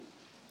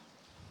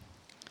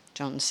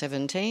John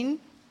 17,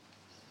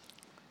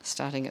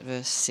 starting at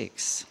verse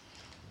 6.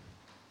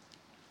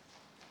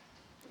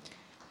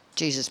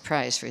 Jesus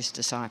prays for his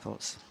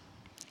disciples.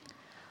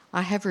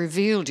 I have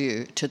revealed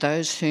you to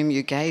those whom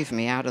you gave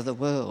me out of the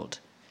world.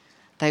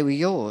 They were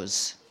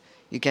yours.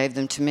 You gave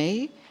them to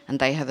me, and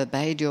they have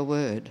obeyed your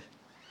word.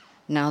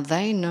 Now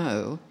they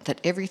know that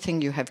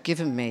everything you have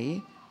given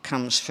me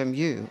comes from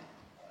you.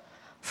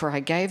 For I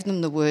gave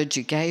them the words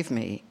you gave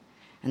me,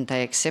 and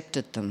they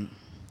accepted them.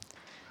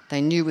 They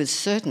knew with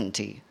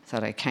certainty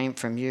that I came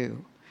from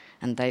you,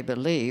 and they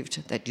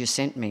believed that you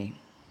sent me.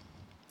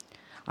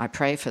 I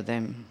pray for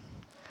them.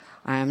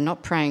 I am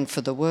not praying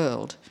for the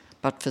world,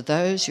 but for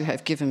those you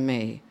have given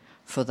me,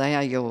 for they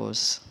are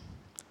yours.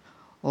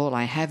 All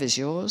I have is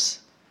yours,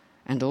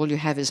 and all you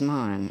have is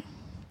mine,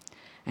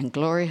 and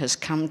glory has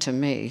come to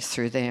me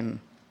through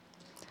them.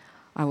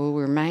 I will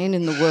remain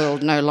in the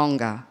world no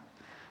longer,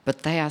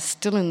 but they are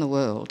still in the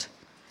world,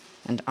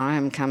 and I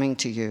am coming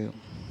to you.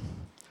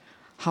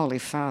 Holy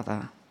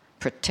Father,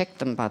 protect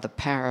them by the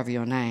power of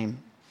your name,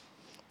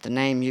 the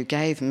name you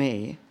gave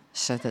me,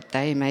 so that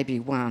they may be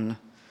one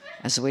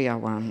as we are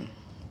one.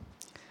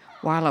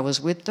 While I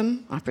was with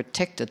them, I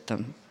protected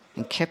them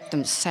and kept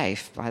them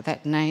safe by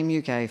that name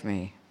you gave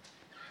me.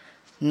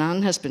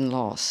 None has been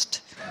lost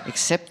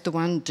except the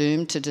one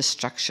doomed to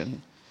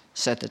destruction,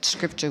 so that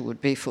Scripture would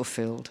be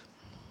fulfilled.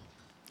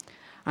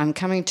 I am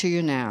coming to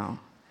you now,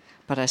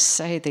 but I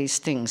say these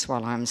things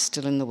while I am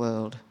still in the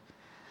world,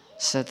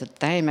 so that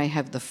they may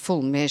have the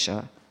full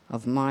measure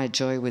of my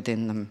joy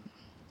within them.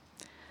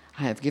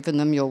 I have given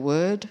them your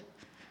word,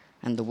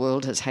 and the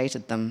world has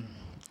hated them,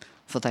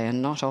 for they are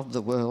not of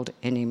the world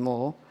any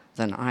more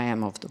than I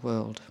am of the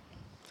world.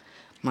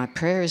 My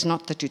prayer is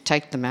not that you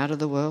take them out of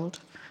the world,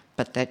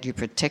 but that you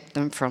protect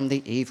them from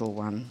the evil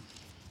one.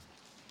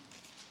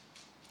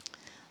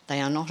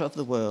 They are not of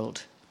the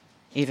world,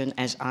 even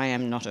as I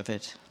am not of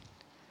it.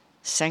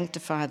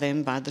 Sanctify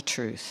them by the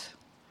truth.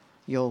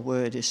 Your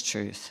word is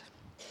truth.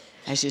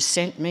 As you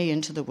sent me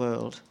into the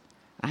world,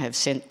 I have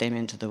sent them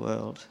into the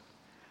world.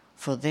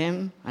 For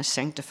them I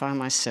sanctify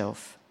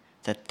myself,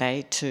 that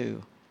they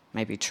too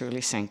may be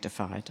truly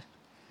sanctified.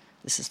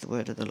 This is the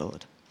word of the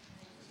Lord.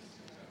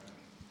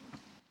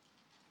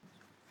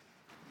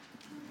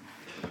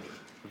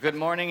 Good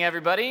morning,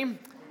 everybody.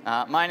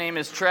 My name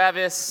is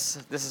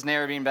Travis. This is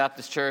Narrabeen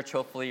Baptist Church.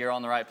 Hopefully you're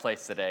on the right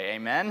place today.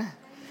 Amen.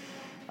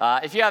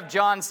 If you have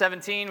John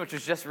 17, which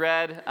was just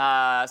read,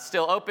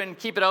 still open,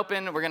 keep it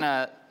open. We're going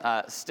to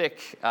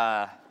stick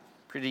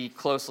pretty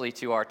closely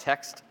to our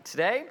text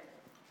today.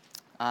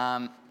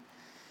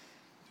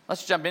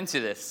 Let's jump into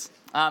this.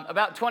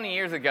 About 20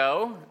 years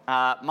ago,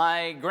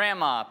 my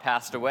grandma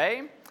passed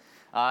away.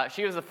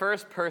 She was the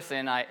first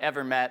person I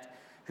ever met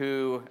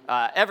who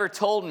ever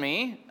told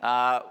me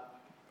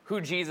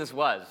who Jesus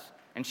was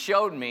and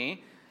showed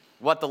me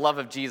what the love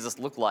of Jesus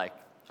looked like.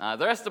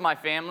 The rest of my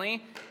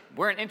family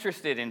weren't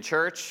interested in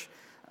church,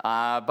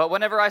 but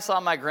whenever I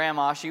saw my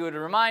grandma, she would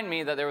remind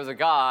me that there was a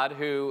God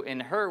who, in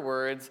her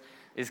words,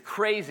 is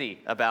crazy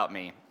about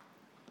me.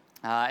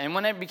 And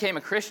when I became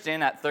a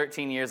Christian at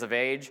 13 years of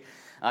age,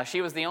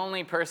 she was the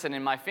only person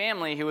in my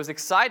family who was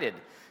excited,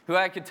 who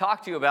I could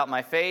talk to about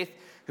my faith,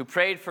 who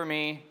prayed for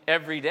me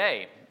every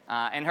day.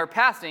 And her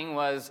passing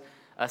was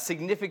a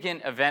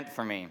significant event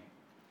for me.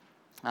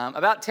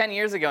 About 10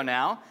 years ago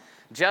now,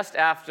 just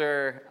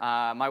after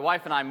my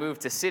wife and I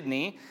moved to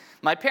Sydney,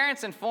 my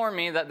parents informed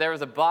me that there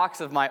was a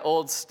box of my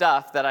old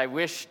stuff that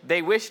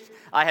they wished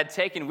I had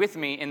taken with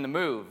me in the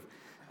move,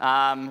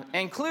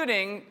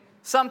 including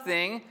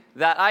something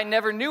that I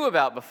never knew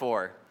about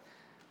before,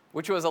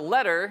 which was a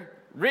letter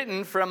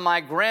written from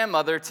my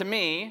grandmother to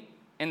me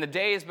in the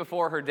days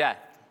before her death.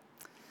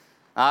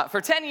 For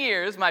 10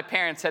 years, my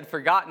parents had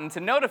forgotten to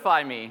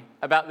notify me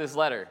about this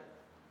letter.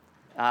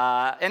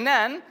 And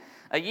then,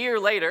 a year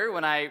later,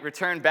 when I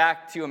returned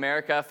back to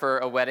America for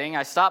a wedding,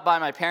 I stopped by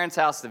my parents'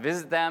 house to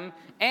visit them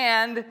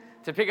and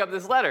to pick up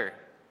this letter.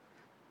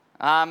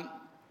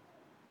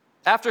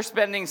 After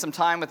spending some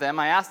time with them,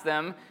 I asked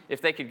them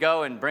if they could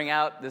go and bring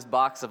out this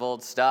box of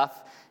old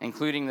stuff,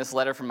 including this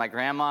letter from my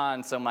grandma.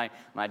 And so my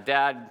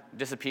dad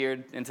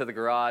disappeared into the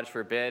garage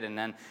for a bit, and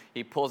then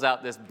he pulls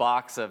out this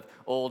box of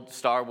old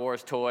Star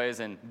Wars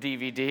toys and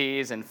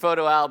DVDs and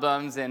photo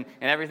albums and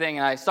everything,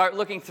 and I start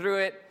looking through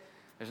it.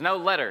 There's no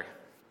letter.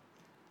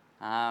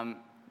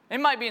 It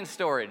might be in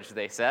storage,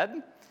 they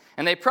said,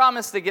 and they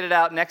promised to get it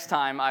out next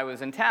time I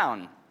was in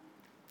town.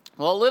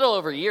 Well, a little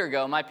over a year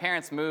ago, my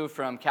parents moved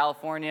from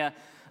California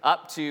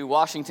up to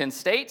Washington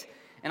State,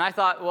 and I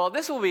thought, well,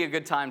 this will be a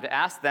good time to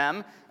ask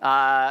them,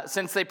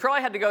 since they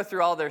probably had to go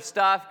through all their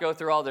stuff, go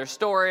through all their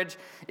storage,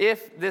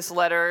 if this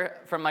letter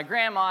from my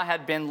grandma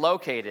had been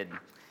located.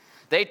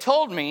 They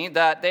told me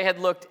that they had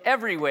looked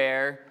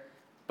everywhere,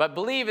 but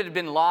believe it had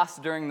been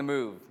lost during the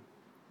move.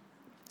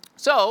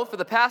 So, for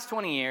the past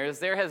 20 years,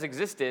 there has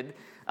existed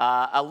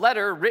a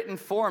letter written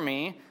for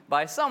me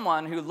by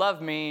someone who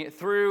loved me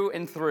through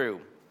and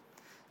through.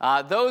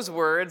 Those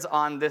words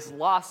on this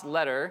lost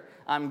letter,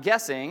 I'm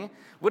guessing,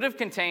 would have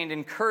contained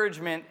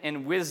encouragement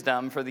and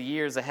wisdom for the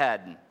years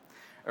ahead.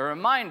 a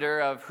reminder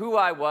of who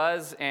I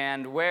was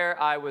and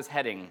where I was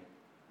heading.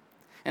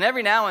 And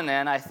every now and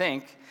then I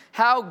think,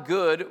 how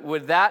good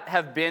would that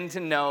have been to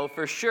know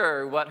for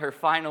sure what her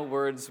final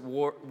words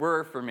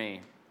were for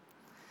me?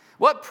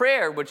 What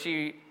prayer would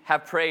she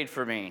have prayed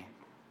for me?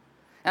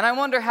 And I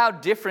wonder how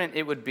different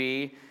it would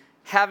be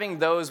having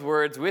those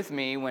words with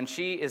me when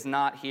she is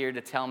not here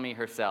to tell me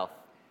herself.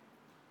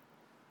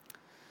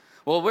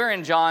 Well, we're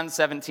in John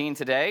 17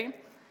 today,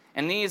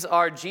 and these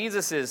are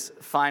Jesus'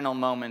 final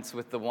moments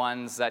with the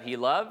ones that he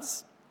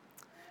loves.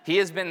 He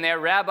has been their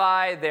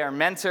rabbi, their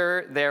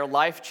mentor, their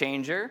life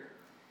changer.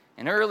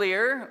 And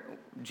earlier,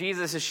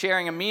 Jesus is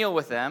sharing a meal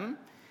with them,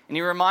 and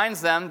he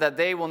reminds them that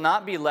they will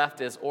not be left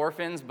as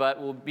orphans,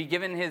 but will be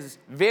given his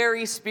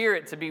very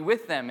Spirit to be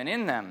with them and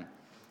in them.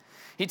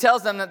 He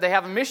tells them that they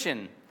have a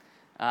mission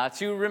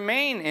to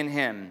remain in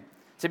him,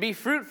 to be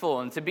fruitful,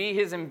 and to be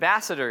his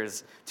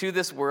ambassadors to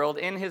this world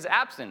in his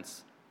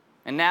absence.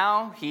 And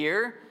now,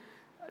 here,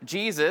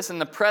 Jesus, in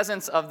the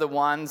presence of the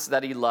ones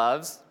that he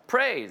loves,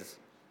 prays.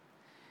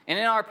 And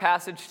in our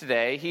passage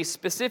today, he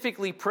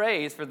specifically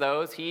prays for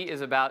those he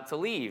is about to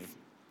leave.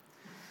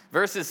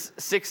 Verses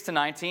 6 to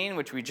 19,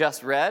 which we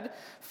just read,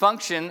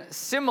 function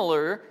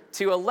similar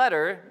to a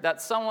letter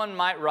that someone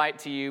might write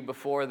to you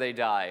before they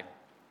die.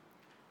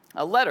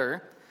 A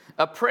letter,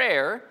 a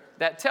prayer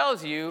that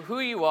tells you who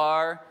you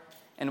are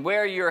and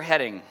where you're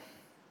heading.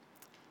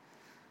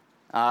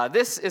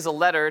 This is a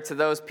letter to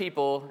those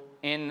people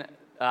in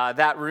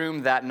that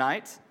room that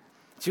night,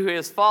 to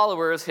his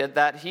followers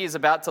that he is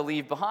about to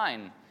leave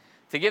behind,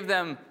 to give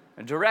them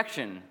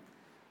direction,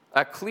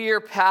 a clear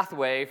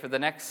pathway for the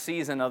next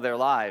season of their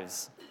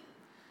lives.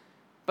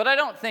 But I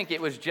don't think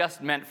it was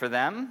just meant for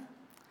them.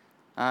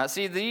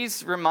 See,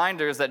 these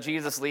reminders that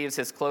Jesus leaves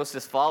his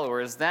closest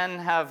followers then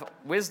have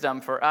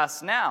wisdom for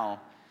us now,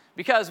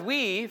 because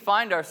we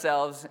find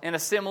ourselves in a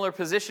similar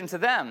position to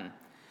them.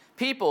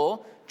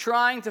 People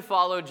trying to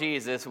follow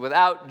Jesus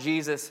without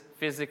Jesus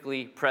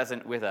physically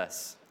present with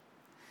us.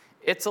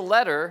 It's a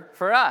letter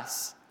for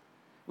us,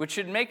 which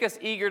should make us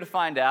eager to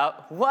find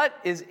out what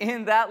is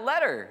in that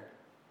letter.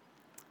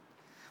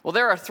 Well,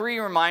 there are 3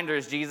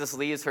 reminders Jesus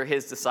leaves for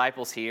his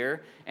disciples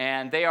here,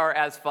 and they are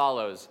as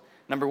follows.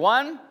 Number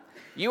 1,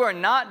 you are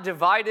not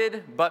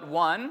divided but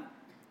one.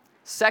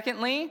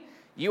 Secondly,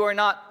 you are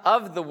not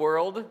of the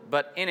world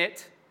but in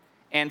it.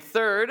 And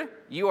third,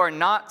 you are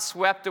not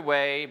swept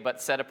away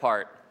but set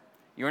apart.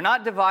 You are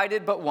not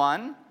divided but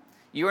one.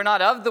 You are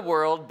not of the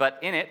world but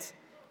in it.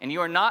 And you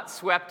are not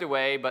swept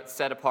away but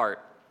set apart.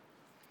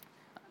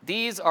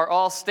 These are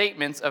all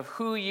statements of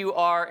who you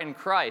are in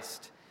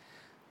Christ,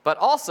 but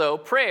also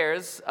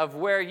prayers of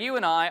where you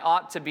and I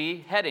ought to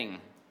be heading.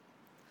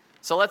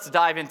 So let's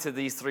dive into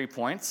these 3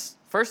 points.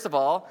 First of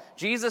all,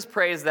 Jesus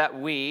prays that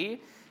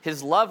we,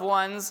 his loved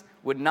ones,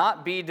 would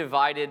not be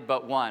divided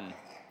but one.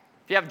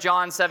 If you have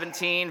John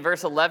 17,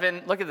 verse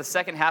 11, look at the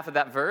second half of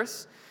that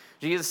verse.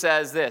 Jesus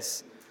says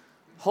this,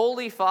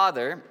 Holy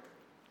Father,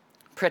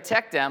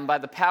 protect them by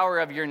the power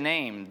of your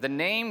name, the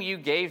name you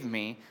gave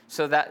me,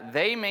 so that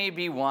they may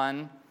be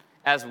one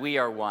as we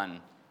are one.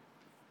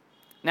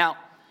 Now,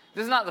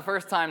 this is not the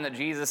first time that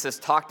Jesus has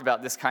talked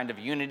about this kind of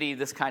unity,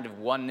 this kind of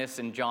oneness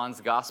in John's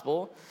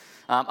gospel.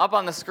 Up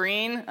on the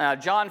screen,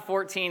 John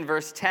 14,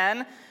 verse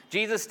 10,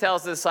 Jesus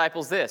tells the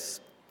disciples this,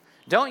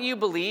 Don't you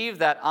believe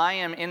that I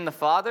am in the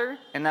Father,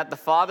 and that the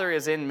Father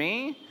is in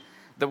me?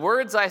 The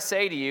words I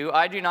say to you,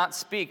 I do not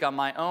speak on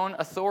my own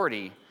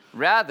authority.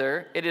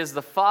 Rather, it is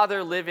the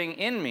Father living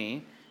in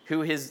me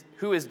who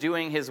is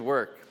doing his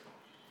work.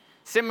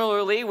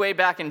 Similarly, way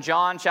back in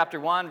John chapter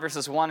 1,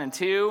 verses 1 and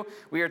 2,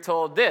 we are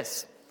told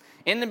this,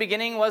 In the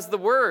beginning was the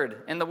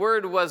Word, and the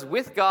Word was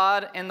with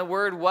God, and the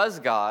Word was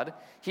God.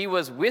 He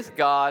was with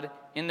God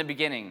in the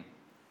beginning.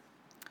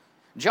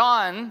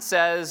 John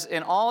says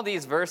in all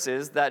these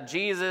verses that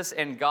Jesus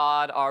and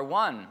God are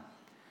one.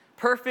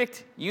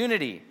 Perfect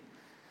unity,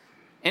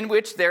 in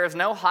which there is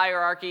no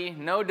hierarchy,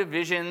 no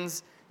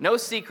divisions, no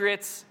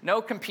secrets,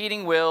 no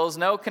competing wills,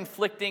 no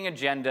conflicting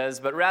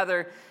agendas, but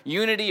rather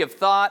unity of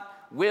thought,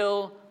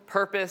 will,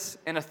 purpose,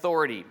 and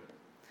authority.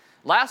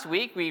 Last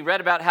week, we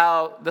read about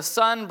how the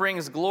Son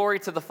brings glory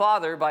to the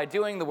Father by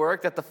doing the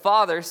work that the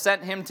Father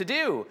sent him to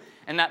do,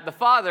 and that the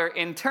Father,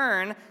 in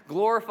turn,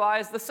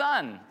 glorifies the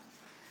Son.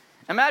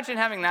 Imagine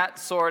having that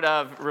sort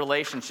of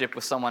relationship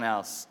with someone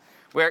else,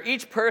 where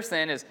each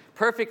person is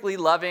perfectly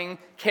loving,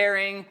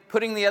 caring,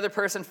 putting the other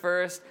person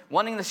first,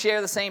 wanting to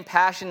share the same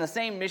passion, the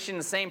same mission,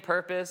 the same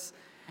purpose.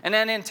 And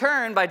then in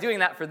turn, by doing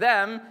that for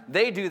them,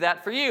 they do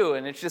that for you.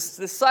 And it's just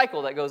this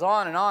cycle that goes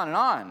on and on and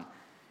on.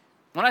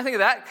 When I think of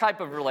that type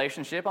of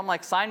relationship, I'm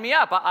like, sign me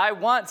up. I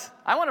want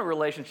a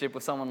relationship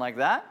with someone like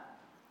that.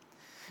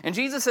 And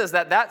Jesus says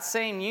that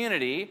same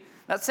unity,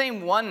 that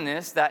same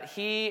oneness that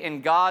he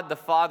and God the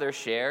Father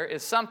share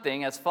is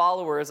something, as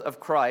followers of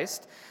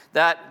Christ,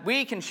 that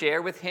we can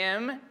share with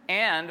him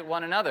and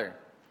one another.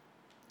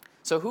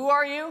 So who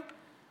are you?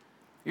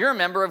 You're a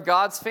member of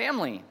God's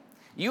family.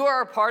 You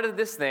are a part of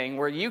this thing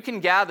where you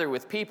can gather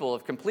with people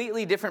of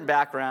completely different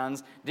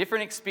backgrounds,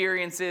 different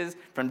experiences,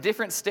 from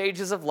different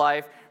stages of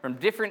life, from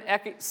different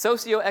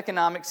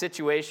socioeconomic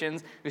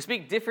situations, who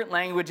speak different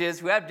languages,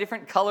 who have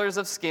different colors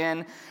of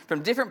skin,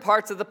 from different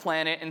parts of the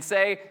planet, and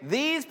say,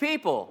 these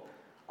people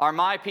are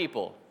my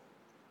people.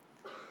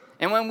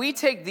 And when we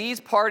take these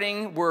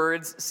parting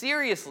words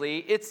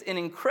seriously, it's an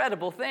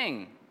incredible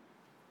thing.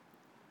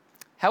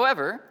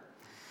 However,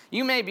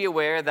 you may be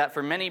aware that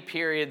for many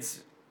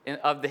periods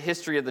of the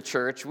history of the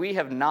church, we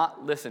have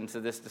not listened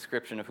to this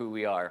description of who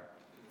we are.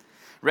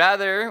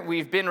 Rather,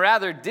 we've been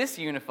rather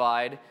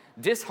disunified,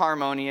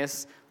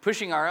 disharmonious,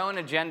 pushing our own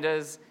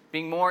agendas,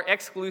 being more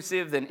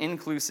exclusive than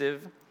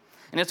inclusive.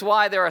 And it's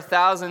why there are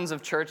thousands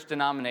of church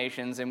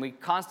denominations, and we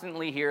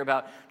constantly hear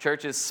about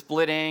churches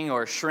splitting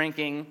or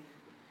shrinking.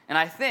 And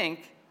I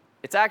think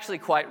it's actually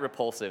quite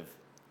repulsive.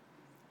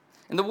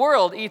 And the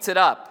world eats it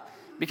up,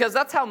 because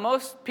that's how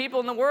most people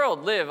in the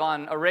world live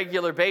on a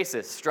regular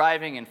basis,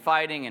 striving and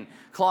fighting and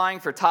clawing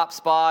for top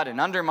spot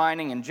and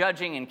undermining and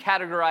judging and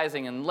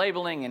categorizing and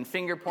labeling and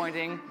finger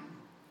pointing.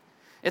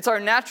 It's our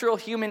natural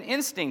human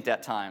instinct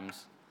at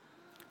times.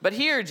 But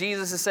here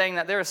Jesus is saying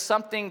that there is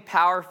something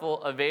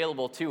powerful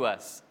available to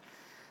us.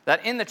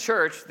 That in the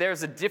church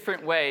there's a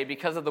different way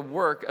because of the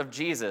work of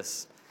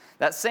Jesus.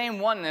 That same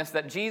oneness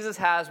that Jesus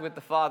has with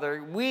the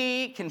Father,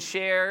 we can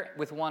share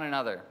with one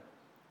another.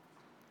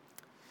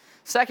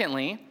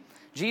 Secondly,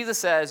 Jesus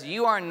says,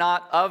 you are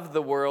not of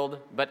the world,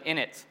 but in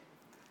it.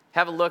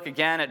 Have a look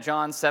again at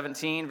John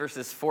 17,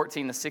 verses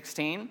 14 to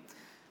 16.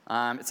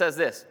 It says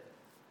this,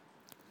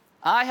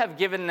 I have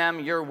given them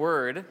your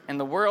word, and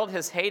the world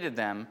has hated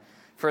them,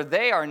 for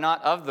they are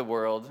not of the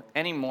world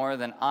any more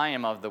than I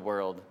am of the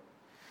world.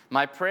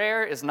 My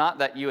prayer is not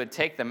that you would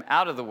take them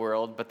out of the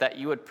world, but that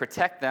you would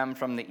protect them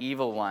from the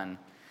evil one.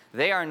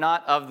 They are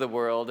not of the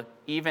world,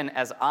 even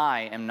as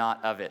I am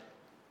not of it.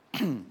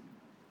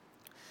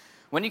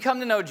 When you come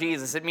to know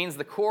Jesus, it means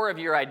the core of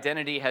your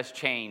identity has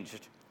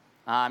changed.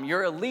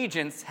 Your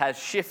allegiance has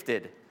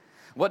shifted.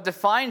 What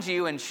defines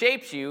you and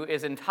shapes you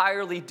is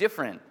entirely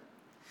different.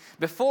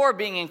 Before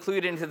being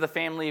included into the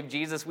family of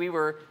Jesus, we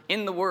were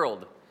in the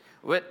world,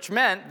 which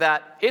meant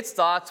that its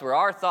thoughts were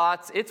our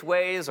thoughts, its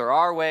ways are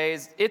our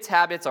ways, its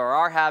habits are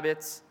our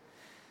habits.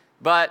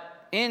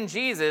 But in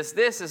Jesus,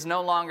 this is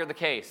no longer the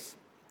case.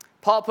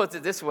 Paul puts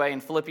it this way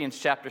in Philippians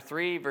chapter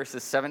 3,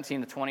 verses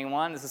 17 to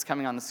 21. This is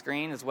coming on the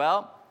screen as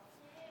well.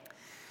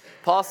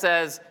 Paul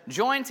says,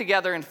 join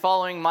together in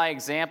following my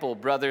example,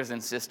 brothers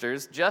and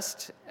sisters,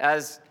 just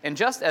as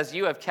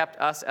you have kept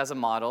us as a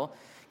model,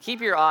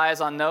 keep your eyes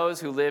on those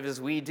who live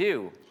as we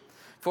do.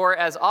 For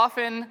as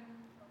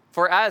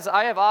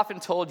I have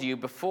often told you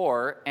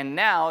before, and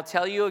now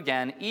tell you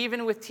again,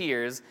 even with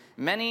tears,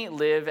 many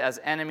live as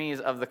enemies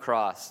of the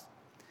cross.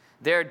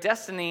 Their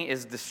destiny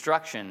is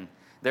destruction,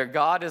 their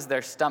God is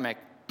their stomach,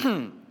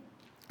 and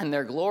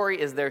their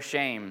glory is their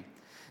shame.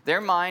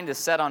 Their mind is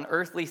set on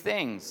earthly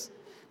things.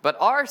 But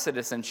our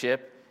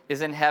citizenship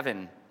is in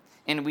heaven,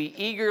 and we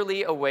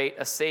eagerly await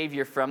a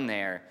Savior from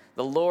there,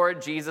 the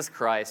Lord Jesus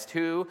Christ,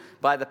 who,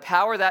 by the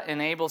power that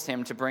enables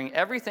him to bring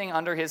everything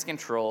under his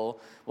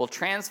control, will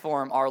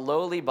transform our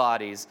lowly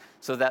bodies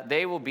so that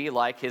they will be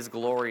like his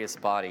glorious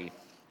body.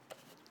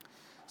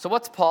 So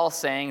what's Paul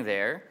saying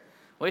there?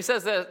 Well, he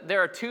says that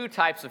there are two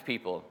types of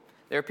people.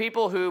 There are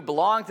people who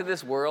belong to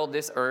this world,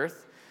 this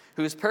earth,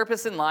 whose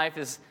purpose in life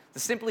is to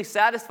simply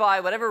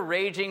satisfy whatever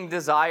raging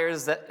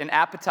desires and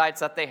appetites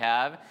that they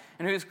have,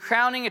 and whose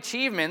crowning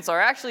achievements are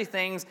actually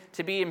things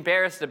to be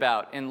embarrassed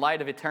about in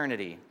light of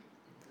eternity.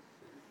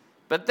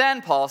 But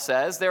then, Paul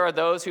says, there are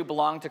those who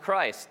belong to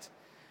Christ,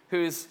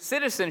 whose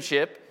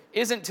citizenship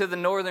isn't to the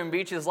Northern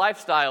Beaches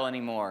lifestyle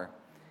anymore.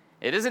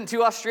 It isn't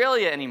to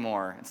Australia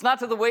anymore. It's not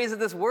to the ways of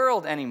this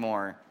world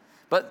anymore.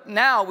 But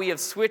now we have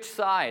switched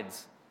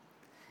sides.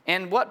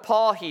 And what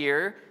Paul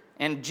here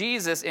and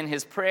Jesus in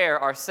his prayer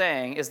are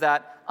saying is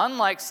that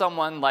unlike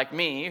someone like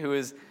me, who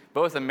is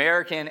both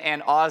American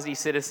and Aussie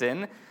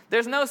citizen,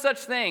 there's no such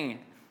thing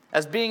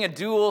as being a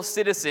dual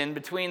citizen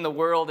between the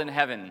world and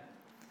heaven.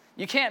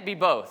 You can't be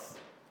both,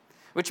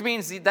 which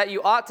means that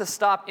you ought to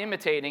stop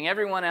imitating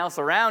everyone else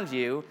around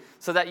you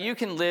so that you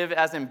can live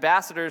as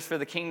ambassadors for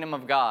the kingdom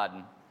of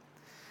God.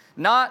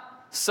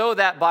 Not so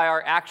that by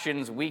our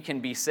actions we can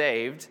be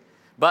saved,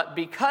 but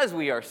because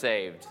we are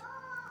saved.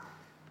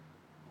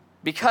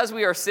 Because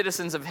we are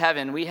citizens of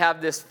heaven, we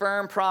have this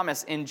firm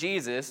promise in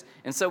Jesus,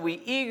 and so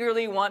we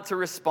eagerly want to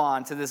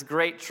respond to this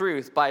great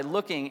truth by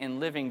looking and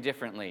living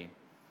differently.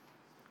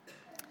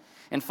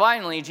 And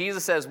finally,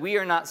 Jesus says we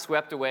are not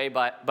swept away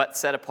but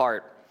set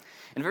apart.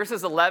 In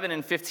verses 11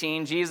 and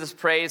 15, Jesus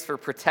prays for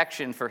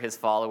protection for his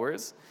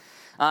followers.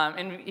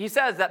 And he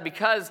says that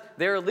because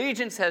their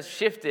allegiance has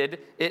shifted,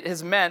 it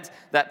has meant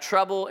that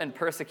trouble and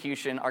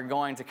persecution are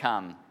going to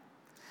come.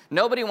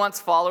 Nobody wants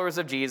followers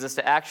of Jesus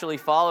to actually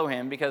follow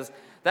him because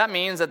that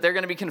means that they're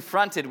going to be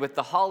confronted with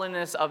the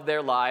hollowness of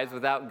their lives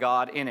without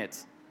God in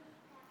it.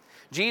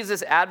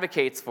 Jesus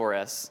advocates for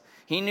us.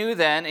 He knew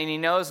then and he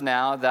knows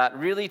now that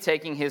really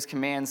taking his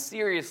commands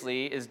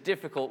seriously is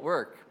difficult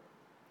work.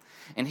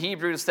 In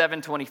Hebrews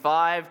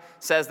 7:25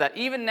 says that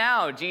even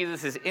now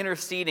Jesus is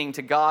interceding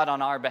to God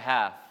on our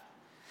behalf.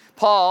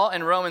 Paul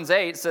in Romans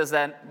 8 says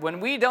that when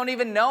we don't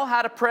even know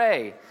how to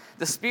pray,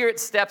 the Spirit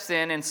steps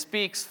in and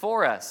speaks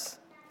for us.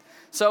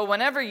 So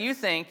whenever you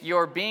think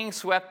you're being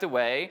swept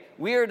away,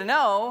 we are to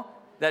know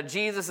that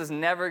Jesus is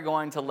never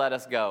going to let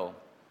us go.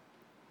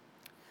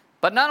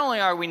 But not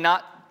only are we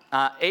not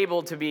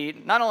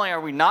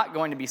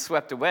going to be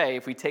swept away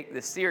if we take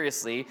this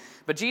seriously,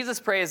 but Jesus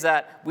prays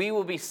that we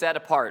will be set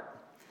apart.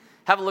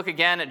 Have a look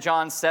again at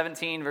John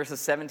 17, verses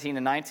 17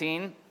 and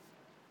 19.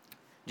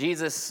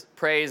 Jesus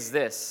prays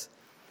this.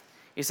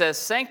 He says,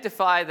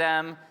 "Sanctify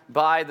them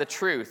by the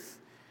truth.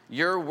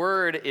 Your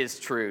word is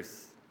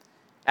truth.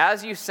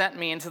 As you sent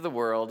me into the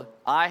world,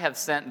 I have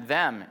sent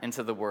them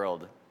into the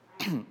world."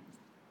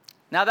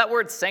 Now, that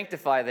word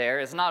sanctify there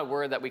is not a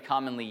word that we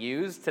commonly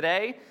use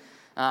today.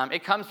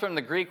 It comes from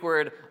the Greek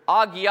word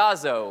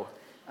agiazo,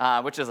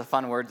 which is a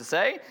fun word to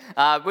say,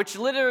 which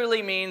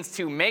literally means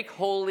to make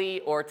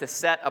holy or to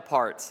set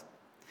apart.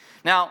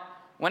 Now,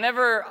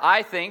 whenever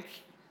I think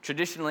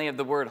traditionally of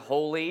the word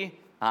holy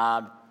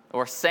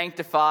or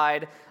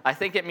sanctified, I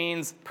think it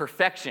means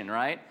perfection,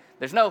 right?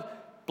 There's no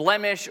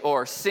blemish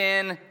or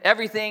sin.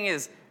 Everything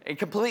is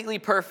completely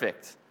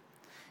perfect.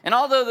 And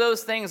although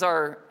those things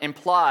are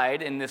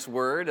implied in this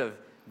word of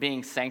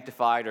being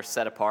sanctified or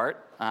set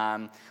apart,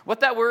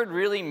 what that word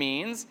really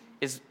means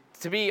is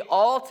to be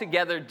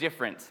altogether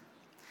different,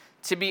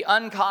 to be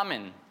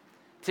uncommon,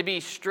 to be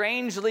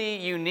strangely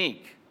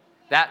unique.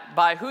 That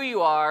by who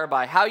you are,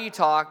 by how you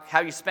talk, how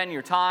you spend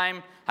your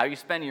time, how you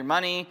spend your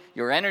money,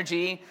 your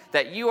energy,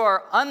 that you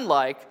are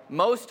unlike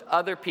most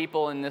other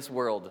people in this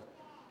world.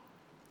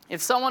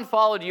 If someone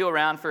followed you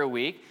around for a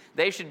week,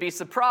 they should be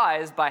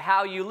surprised by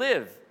how you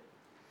live.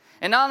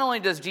 And not only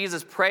does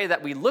Jesus pray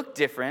that we look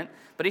different,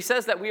 but he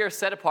says that we are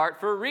set apart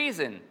for a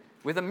reason,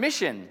 with a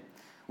mission.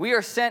 We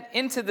are sent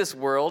into this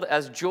world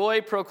as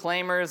joy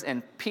proclaimers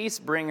and peace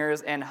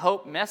bringers and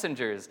hope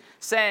messengers,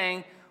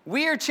 saying,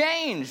 we are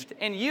changed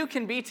and you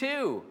can be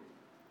too.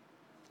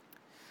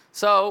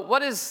 So what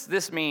does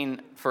this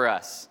mean for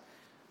us?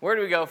 Where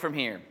do we go from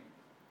here?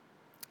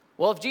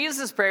 Well, if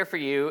Jesus' prayer for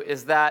you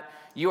is that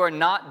you are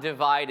not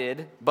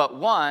divided but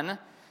one,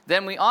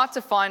 then we ought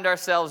to find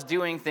ourselves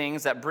doing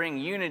things that bring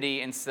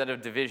unity instead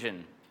of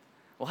division.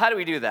 Well, how do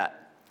we do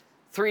that?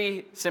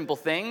 3 simple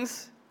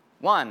things.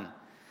 1,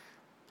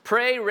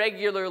 pray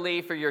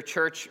regularly for your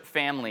church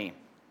family.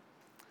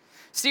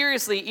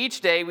 Seriously,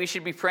 each day we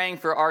should be praying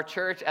for our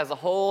church as a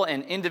whole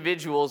and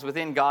individuals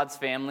within God's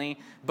family,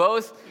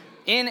 both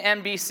in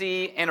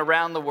MBC and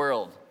around the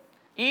world.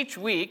 Each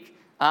week,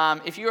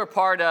 if you are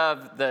part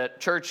of the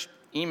church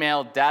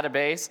email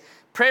database,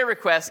 prayer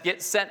requests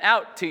get sent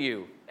out to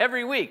you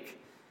every week.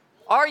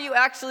 Are you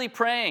actually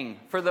praying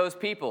for those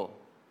people?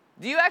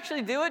 Do you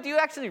actually do it? Do you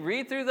actually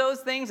read through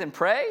those things and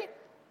pray?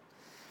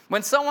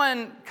 When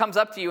someone comes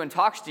up to you and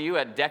talks to you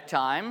at deck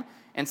time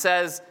and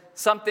says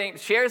something,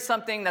 shares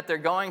something that they're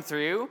going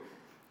through,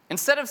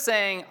 instead of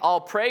saying, I'll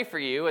pray for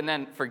you and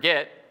then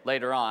forget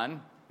later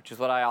on, which is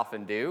what I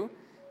often do,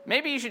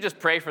 maybe you should just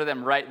pray for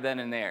them right then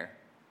and there.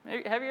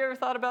 Have you ever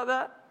thought about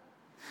that?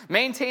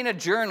 Maintain a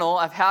journal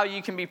of how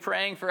you can be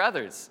praying for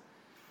others.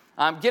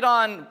 Get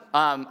on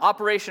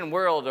Operation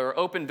World or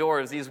Open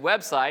Doors, these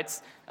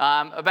websites,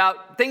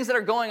 about things that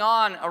are going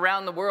on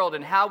around the world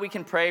and how we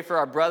can pray for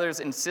our brothers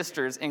and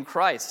sisters in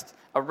Christ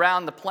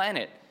around the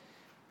planet.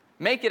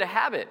 Make it a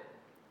habit.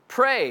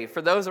 Pray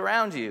for those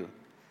around you.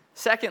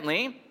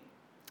 Secondly,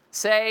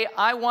 say,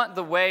 I want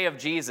the way of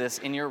Jesus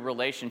in your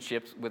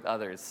relationships with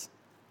others.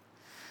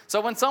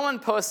 So when someone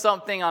posts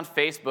something on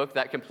Facebook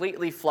that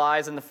completely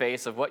flies in the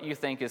face of what you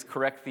think is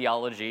correct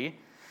theology,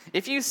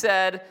 if you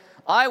said,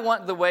 I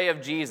want the way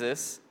of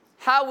Jesus,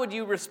 how would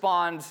your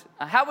response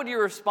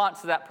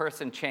to that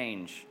person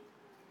change?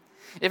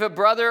 If a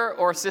brother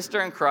or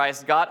sister in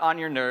Christ got on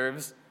your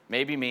nerves,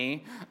 maybe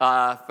me,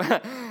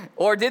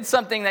 or did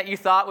something that you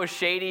thought was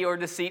shady or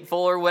deceitful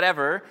or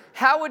whatever,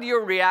 how would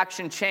your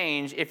reaction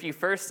change if you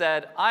first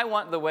said, I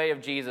want the way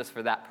of Jesus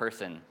for that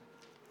person?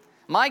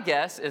 My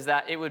guess is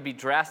that it would be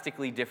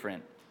drastically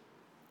different.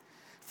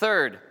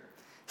 Third,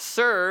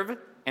 serve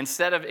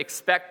instead of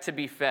expect to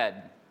be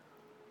fed.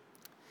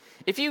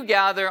 If you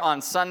gather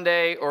on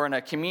Sunday or in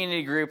a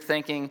community group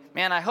thinking,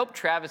 man, I hope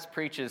Travis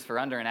preaches for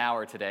under an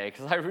hour today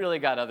because I really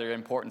got other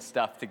important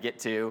stuff to get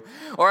to,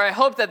 or I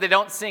hope that they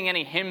don't sing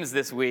any hymns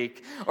this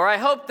week, or I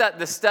hope that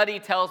the study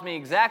tells me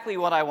exactly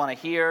what I want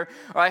to hear,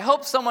 or I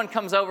hope someone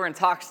comes over and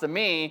talks to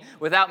me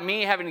without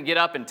me having to get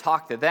up and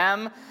talk to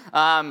them,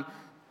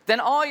 then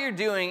all you're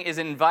doing is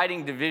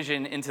inviting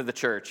division into the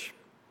church.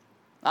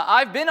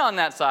 I've been on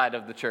that side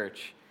of the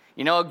church.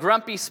 You know, a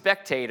grumpy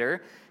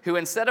spectator who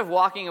instead of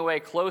walking away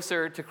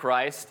closer to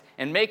Christ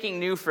and making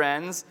new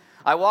friends,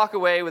 I walk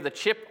away with a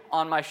chip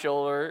on my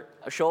shoulder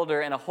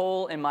and a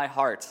hole in my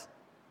heart.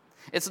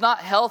 It's not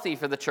healthy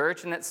for the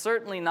church, and it's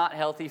certainly not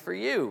healthy for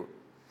you.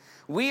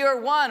 We are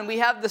one. We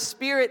have the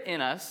Spirit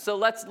in us, so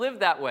let's live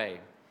that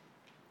way.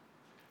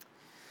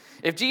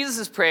 If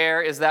Jesus'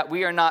 prayer is that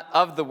we are not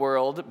of the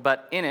world,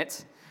 but in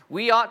it,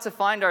 we ought to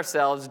find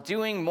ourselves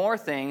doing more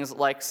things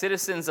like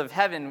citizens of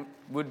heaven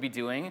would be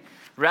doing,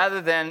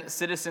 rather than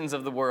citizens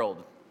of the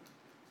world.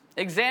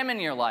 Examine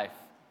your life.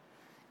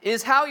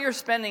 Is how you're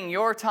spending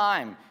your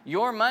time,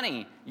 your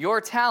money,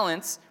 your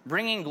talents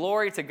bringing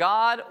glory to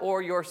God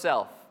or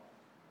yourself?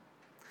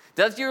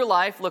 Does your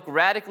life look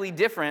radically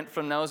different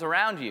from those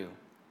around you?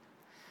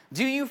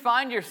 Do you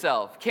find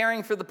yourself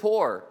caring for the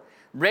poor,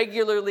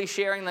 regularly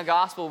sharing the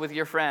gospel with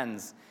your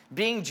friends,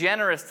 being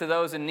generous to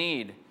those in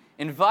need,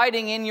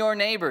 inviting in your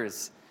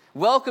neighbors,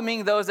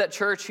 welcoming those at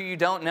church who you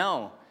don't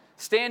know,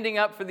 standing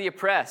up for the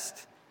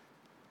oppressed,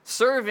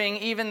 serving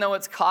even though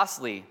it's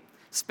costly,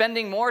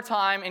 spending more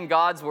time in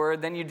God's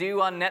Word than you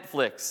do on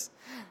Netflix,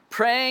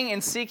 praying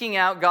and seeking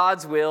out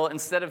God's will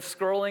instead of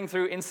scrolling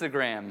through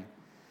Instagram?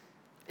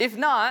 If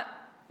not,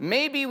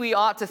 maybe we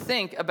ought to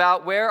think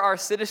about where our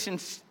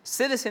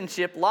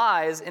citizenship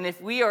lies and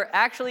if we are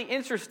actually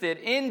interested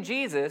in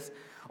Jesus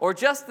or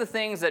just the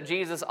things that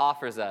Jesus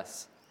offers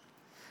us.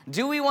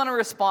 Do we want to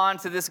respond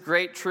to this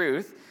great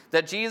truth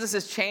that Jesus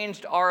has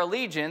changed our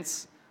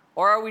allegiance,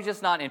 or are we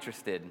just not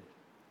interested?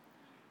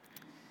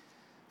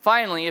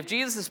 Finally, if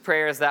Jesus'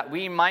 prayer is that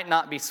we might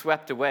not be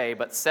swept away,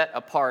 but set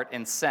apart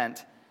and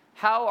sent,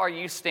 how are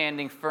you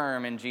standing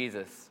firm in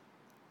Jesus?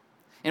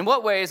 In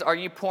what ways are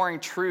you pouring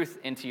truth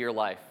into your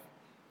life?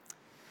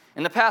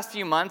 In the past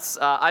few months,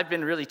 I've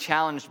been really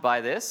challenged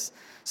by this.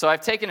 So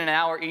I've taken an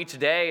hour each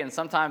day, and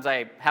sometimes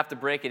I have to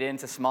break it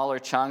into smaller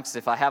chunks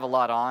if I have a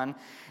lot on.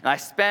 And I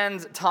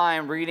spend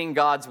time reading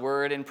God's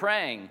Word and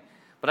praying.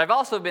 But I've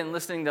also been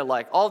listening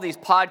to all these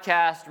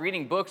podcasts,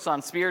 reading books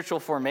on spiritual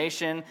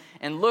formation,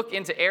 and look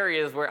into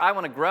areas where I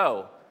want to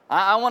grow.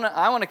 I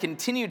want to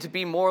continue to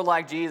be more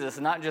like Jesus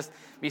and not just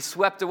be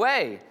swept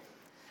away.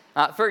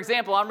 For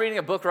example, I'm reading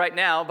a book right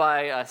now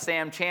by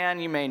Sam Chan.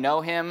 You may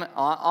know him,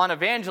 on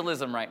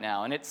evangelism right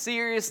now, and it's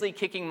seriously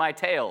kicking my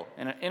tail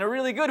in a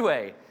really good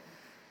way.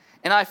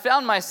 And I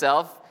found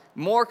myself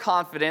more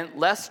confident,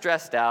 less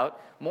stressed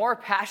out, more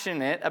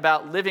passionate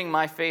about living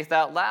my faith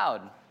out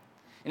loud.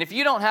 And if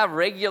you don't have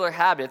regular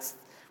habits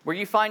where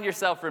you find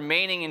yourself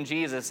remaining in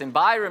Jesus, and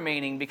by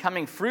remaining,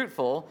 becoming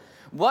fruitful,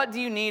 what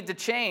do you need to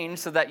change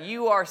so that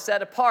you are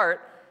set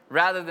apart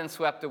rather than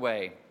swept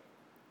away?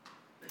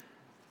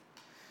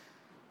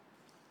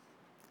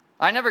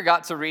 I never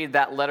got to read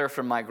that letter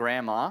from my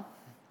grandma,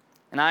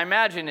 and I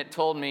imagine it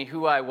told me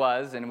who I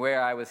was and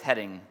where I was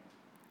heading.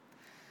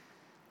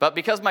 But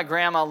because my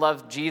grandma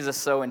loved Jesus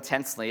so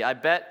intensely, I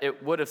bet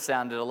it would have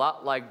sounded a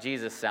lot like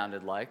Jesus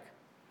sounded like.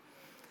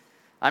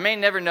 I may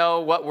never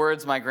know what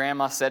words my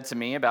grandma said to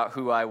me about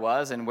who I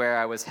was and where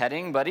I was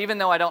heading, but even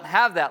though I don't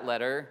have that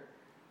letter,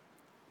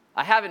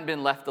 I haven't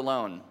been left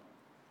alone.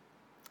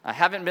 I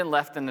haven't been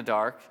left in the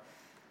dark,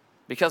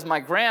 because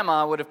my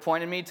grandma would have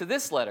pointed me to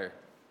this letter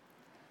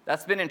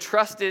that's been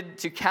entrusted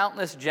to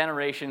countless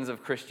generations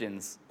of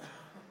Christians.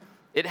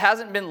 It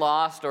hasn't been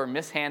lost or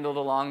mishandled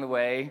along the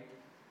way,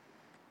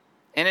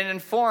 and it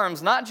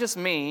informs not just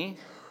me,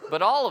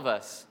 but all of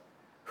us,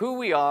 who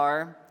we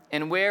are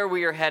and where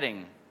we are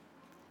heading.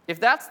 If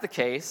that's the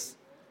case,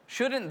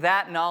 shouldn't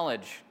that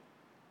knowledge,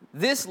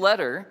 this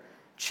letter,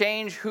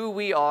 change who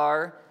we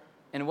are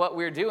and what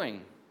we're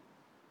doing?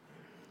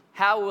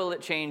 How will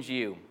it change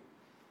you?